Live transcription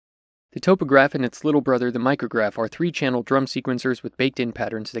The Topograph and its little brother, the Micrograph, are 3-channel drum sequencers with baked-in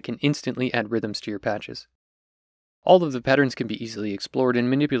patterns that can instantly add rhythms to your patches. All of the patterns can be easily explored and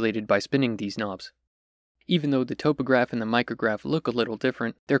manipulated by spinning these knobs. Even though the Topograph and the Micrograph look a little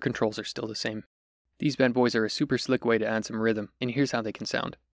different, their controls are still the same. These bad boys are a super slick way to add some rhythm, and here's how they can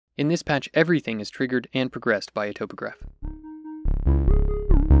sound. In this patch, everything is triggered and progressed by a Topograph.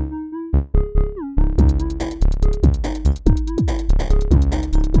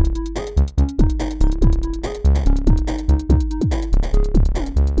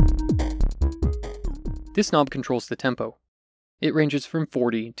 This knob controls the tempo. It ranges from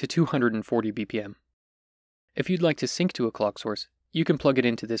 40 to 240 BPM. If you'd like to sync to a clock source, you can plug it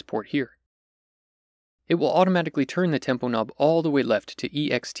into this port here. It will automatically turn the tempo knob all the way left to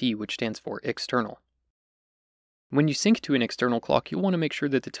EXT, which stands for external. When you sync to an external clock, you'll want to make sure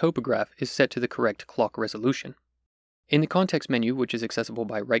that the Topograph is set to the correct clock resolution. In the context menu, which is accessible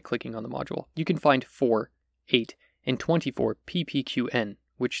by right-clicking on the module, you can find 4, 8, and 24 PPQN,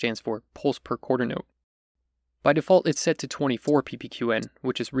 which stands for pulse per quarter note. By default, it's set to 24 PPQN,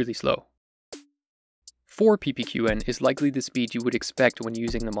 which is really slow. 4 PPQN is likely the speed you would expect when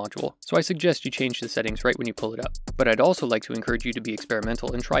using the module, so I suggest you change the settings right when you pull it up. But I'd also like to encourage you to be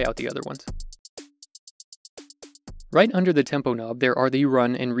experimental and try out the other ones. Right under the tempo knob, there are the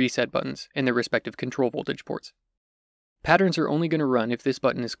run and reset buttons and their respective control voltage ports. Patterns are only going to run if this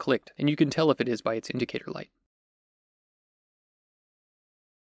button is clicked, and you can tell if it is by its indicator light.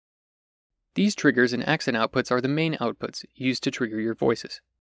 These triggers and accent outputs are the main outputs used to trigger your voices.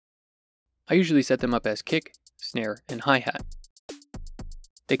 I usually set them up as kick, snare, and hi-hat.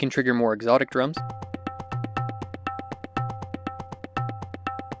 They can trigger more exotic drums,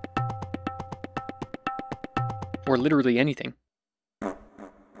 or literally anything.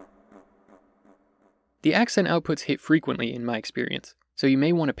 The accent outputs hit frequently in my experience, so you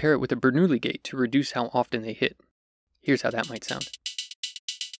may want to pair it with a Bernoulli gate to reduce how often they hit. Here's how that might sound.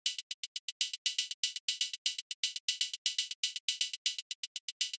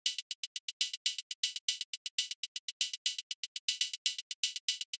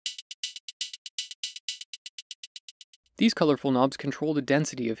 These colorful knobs control the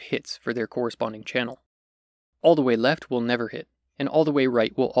density of hits for their corresponding channel. All the way left will never hit, and all the way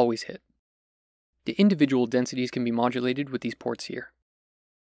right will always hit. The individual densities can be modulated with these ports here.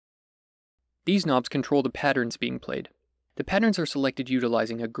 These knobs control the patterns being played. The patterns are selected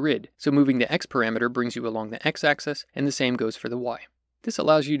utilizing a grid, so moving the X parameter brings you along the X axis, and the same goes for the Y. This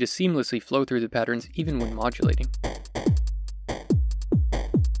allows you to seamlessly flow through the patterns even when modulating.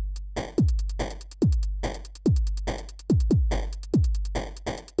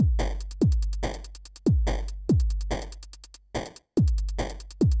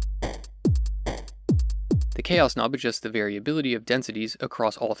 The Chaos knob adjusts the variability of densities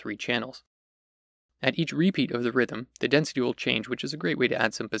across all 3 channels. At each repeat of the rhythm, the density will change, which is a great way to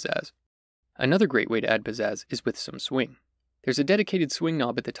add some pizzazz. Another great way to add pizzazz is with some swing. There's a dedicated swing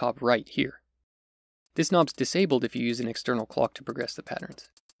knob at the top right here. This knob's disabled if you use an external clock to progress the patterns.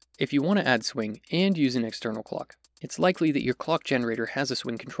 If you want to add swing and use an external clock, it's likely that your clock generator has a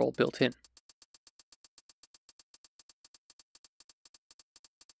swing control built in.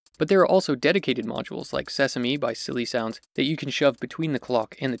 But there are also dedicated modules like Sesame by Silly Sounds that you can shove between the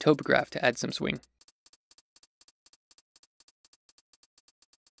clock and the Topograph to add some swing.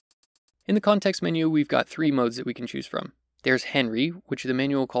 In the context menu, we've got 3 modes that we can choose from. There's Henry, which the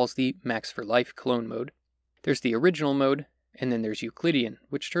manual calls the Max for Life clone mode. There's the original mode, and then there's Euclidean,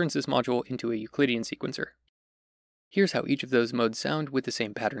 which turns this module into a Euclidean sequencer. Here's how each of those modes sound with the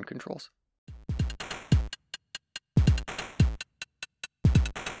same pattern controls.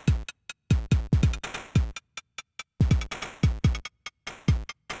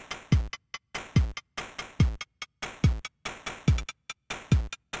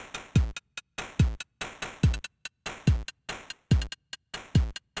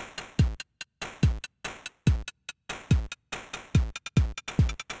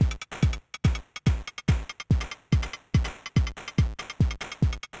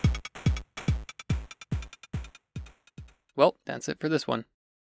 Well, that's it for this one.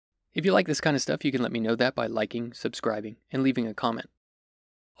 If you like this kind of stuff, you can let me know that by liking, subscribing, and leaving a comment.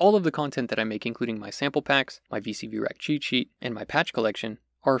 All of the content that I make, including my sample packs, my VCV Rack cheat sheet, and my patch collection,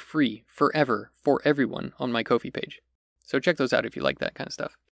 are free forever for everyone on my Ko-fi page. So check those out if you like that kind of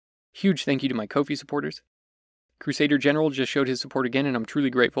stuff. Huge thank you to my Ko-fi supporters. Crusader General just showed his support again, and I'm truly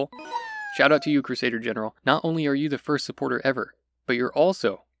grateful. Shout out to you, Crusader General. Not only are you the first supporter ever, but you're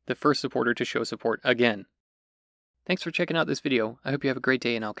also the first supporter to show support again. Thanks for checking out this video. I hope you have a great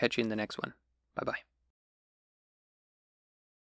day, and I'll catch you in the next one. Bye-bye.